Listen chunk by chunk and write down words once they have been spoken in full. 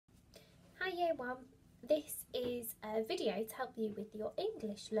Year 1, this is a video to help you with your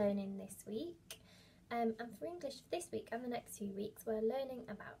English learning this week. And for English this week and the next few weeks, we're learning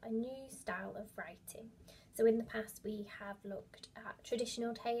about a new style of writing. So in the past we have looked at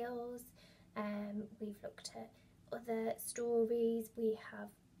traditional tales, we've looked at other stories, we have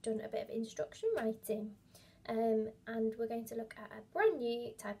done a bit of instruction writing, and we're going to look at a brand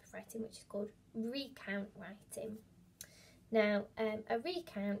new type of writing which is called recount writing. Now, a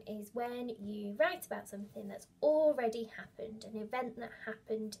recount is when you write about something that's already happened, an event that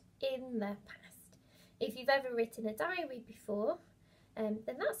happened in the past. If you've ever written a diary before, then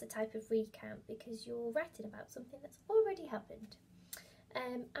that's a type of recount because you're writing about something that's already happened.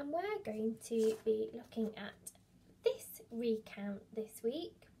 And we're going to be looking at this recount this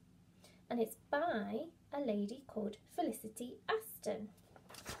week, and it's by a lady called Felicity Aston.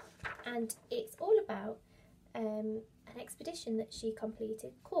 And it's all about an expedition that she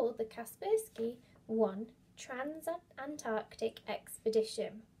completed called the Kaspersky 1 Trans-Antarctic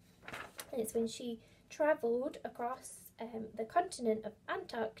Expedition. And it's when she travelled across the continent of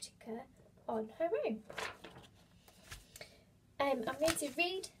Antarctica on her own. I'm going to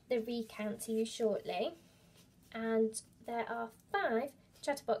read the recount to you shortly, and there are 5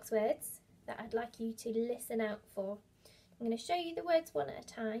 chatterbox words that I'd like you to listen out for. I'm going to show you the words one at a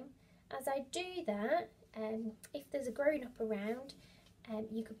time. As I do that, if there's a grown-up around,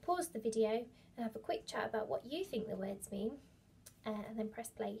 you could pause the video and have a quick chat about what you think the words mean, and then press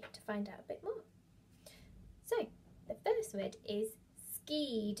play to find out a bit more. So, the first word is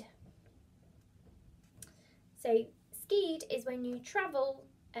skied. So, skied is when you travel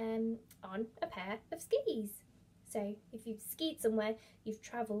on a pair of skis. So, if you've skied somewhere, you've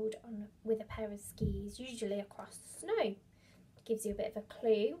travelled on with a pair of skis, usually across snow. It gives you a bit of a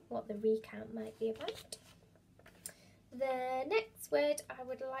clue what the recount might be about. The next word I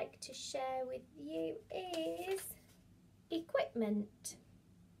would like to share with you is equipment.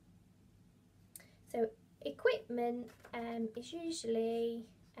 So equipment is usually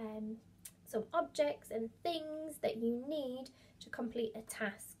some objects and things that you need to complete a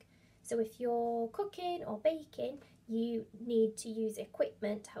task. So if you're cooking or baking, you need to use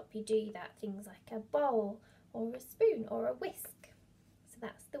equipment to help you do that. Things like a bowl or a spoon or a whisk. So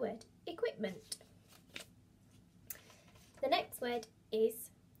that's the word equipment. The next word is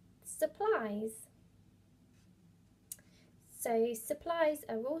supplies. So supplies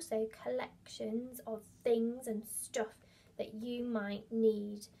are also collections of things and stuff that you might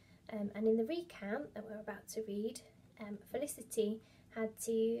need. And in the recount that we're about to read, Felicity had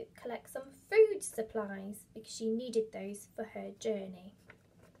to collect some food supplies because she needed those for her journey.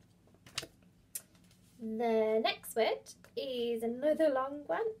 The next word is another long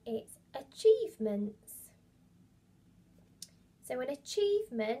one. It's achievements. So an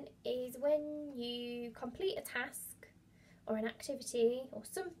achievement is when you complete a task or an activity or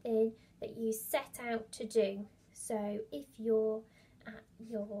something that you set out to do. So if you're at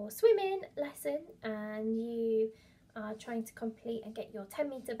your swimming lesson and you are trying to complete and get your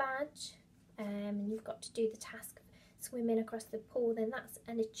 10-metre badge, and you've got to do the task of swimming across the pool, then that's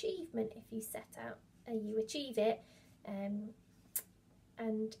an achievement if you set out and you achieve it.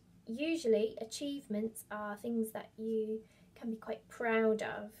 And usually achievements are things that you can be quite proud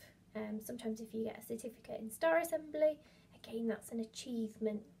of. Sometimes if you get a certificate in Star Assembly, again that's an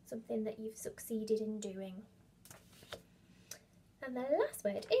achievement, something that you've succeeded in doing. And the last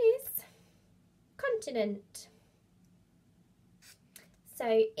word is continent. So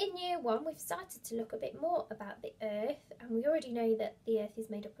in Year 1 we've started to look a bit more about the Earth, and we already know that the Earth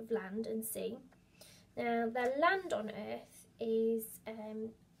is made up of land and sea. Now the land on Earth is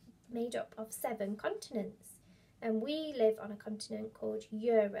made up of 7 continents, and we live on a continent called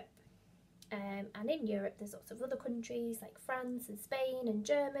Europe. And in Europe there's lots of other countries like France and Spain and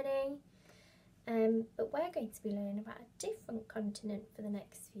Germany. But we're going to be learning about a different continent for the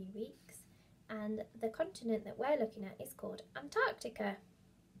next few weeks, and the continent that we're looking at is called Antarctica.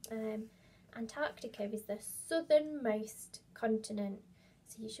 Antarctica is the southernmost continent,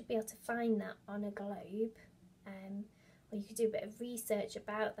 so you should be able to find that on a globe, or you could do a bit of research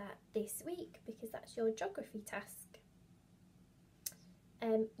about that this week because that's your geography task.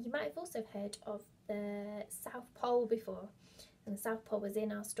 You might have also heard of the South Pole before, and the South Pole was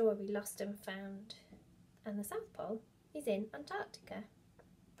in our story Lost and Found, and the South Pole is in Antarctica.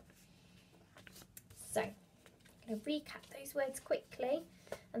 So I'm going to recap those words quickly,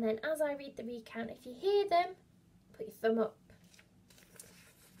 and then as I read the recount, if you hear them, put your thumb up.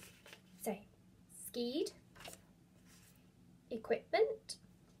 So, skied, equipment,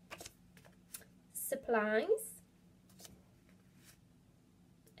 supplies,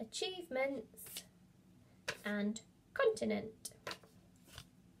 achievements, and continent.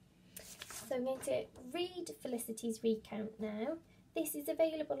 So I'm going to read Felicity's recount now. This is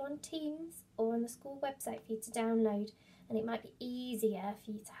available on Teams or on the school website for you to download, and it might be easier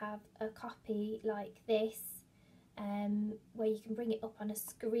for you to have a copy like this where you can bring it up on a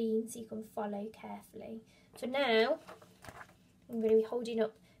screen so you can follow carefully. For now, I'm going to be holding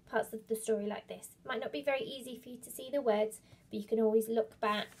up parts of the story like this. It might not be very easy for you to see the words, but you can always look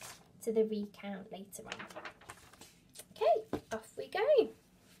back to the recount later on. Okay, off we go.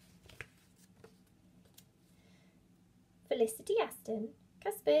 Felicity Aston,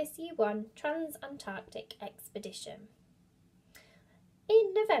 Kaspersky 1 Trans-Antarctic Expedition.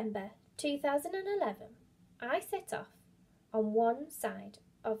 In November 2011, I set off on one side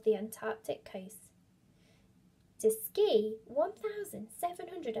of the Antarctic coast to ski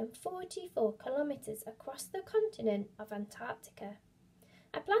 1,744 kilometres across the continent of Antarctica.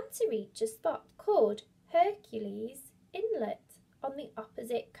 I planned to reach a spot called Hercules Inlet on the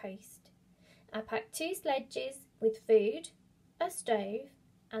opposite coast. I packed 2 sledges with food, a stove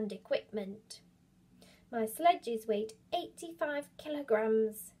and equipment. My sledges weighed 85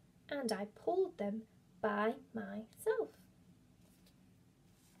 kilograms and I pulled them by myself.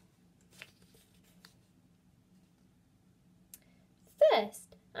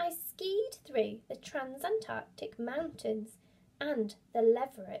 First, I skied through the Transantarctic Mountains and the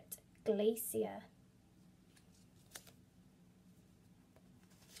Leverett Glacier.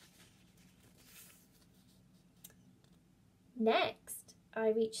 Next, I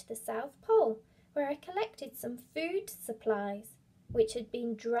reached the South Pole, where I collected some food supplies which had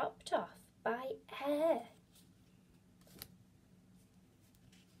been dropped off by air.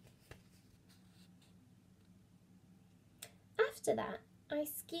 After that, I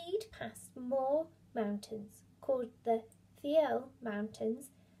skied past more mountains called the Thiel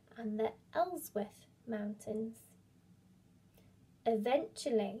Mountains and the Ellsworth Mountains.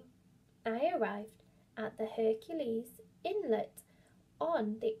 Eventually, I arrived at the Hercules Inlet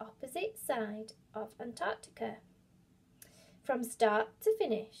on the opposite side of Antarctica. From start to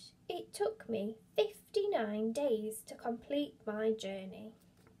finish, it took me 59 days to complete my journey.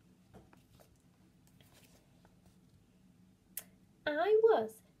 I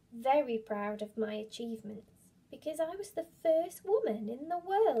was very proud of my achievements because I was the first woman in the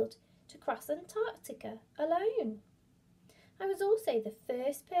world to cross Antarctica alone. I was also the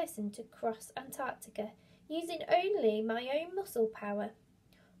first person to cross Antarctica using only my own muscle power.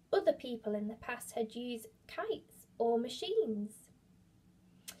 Other people in the past had used kites or machines.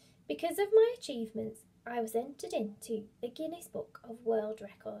 Because of my achievements, I was entered into the Guinness Book of World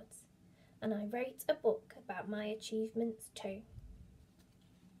Records, and I wrote a book about my achievements too.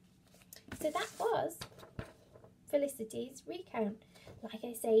 So that was Felicity's recount. Like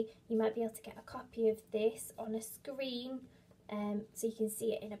I say, you might be able to get a copy of this on a screen so you can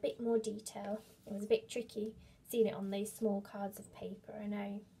see it in a bit more detail. It was a bit tricky seeing it on those small cards of paper, I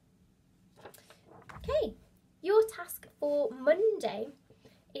know. Okay, your task for Monday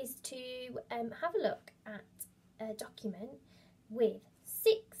is to have a look at a document with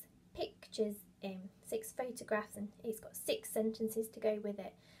 6 pictures in, 6 photographs, and it's got 6 sentences to go with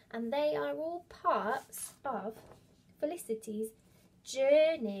it. And they are all parts of Felicity's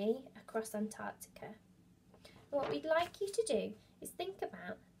journey across Antarctica. What we'd like you to do is think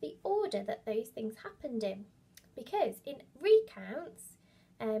about the order that those things happened in, because in recounts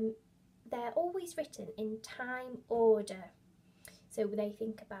they're always written in time order. So they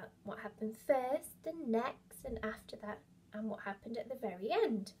think about what happened first and next and after that and what happened at the very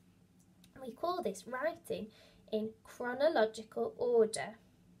end. And we call this writing in chronological order.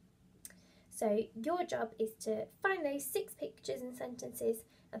 So your job is to find those 6 pictures and sentences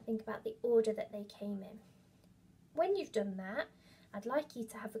and think about the order that they came in. When you've done that, I'd like you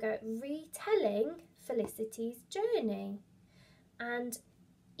to have a go at retelling Felicity's journey. And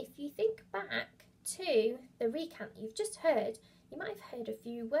if you think back to the recount that you've just heard, you might have heard a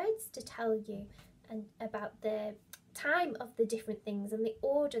few words to tell you and about the time of the different things and the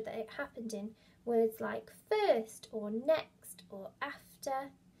order that it happened in. Words like first or next or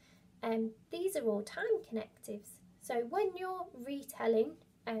after. These are all time connectives. So when you're retelling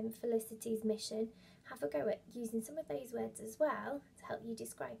Felicity's mission, have a go at using some of those words as well to help you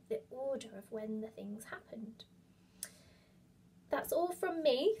describe the order of when the things happened. That's all from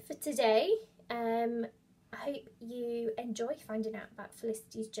me for today. I hope you enjoy finding out about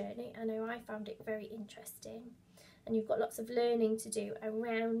Felicity's journey. I know I found it very interesting, and you've got lots of learning to do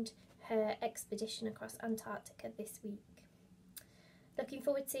around her expedition across Antarctica this week. Looking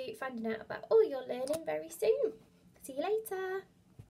forward to finding out about all your learning very soon. See you later.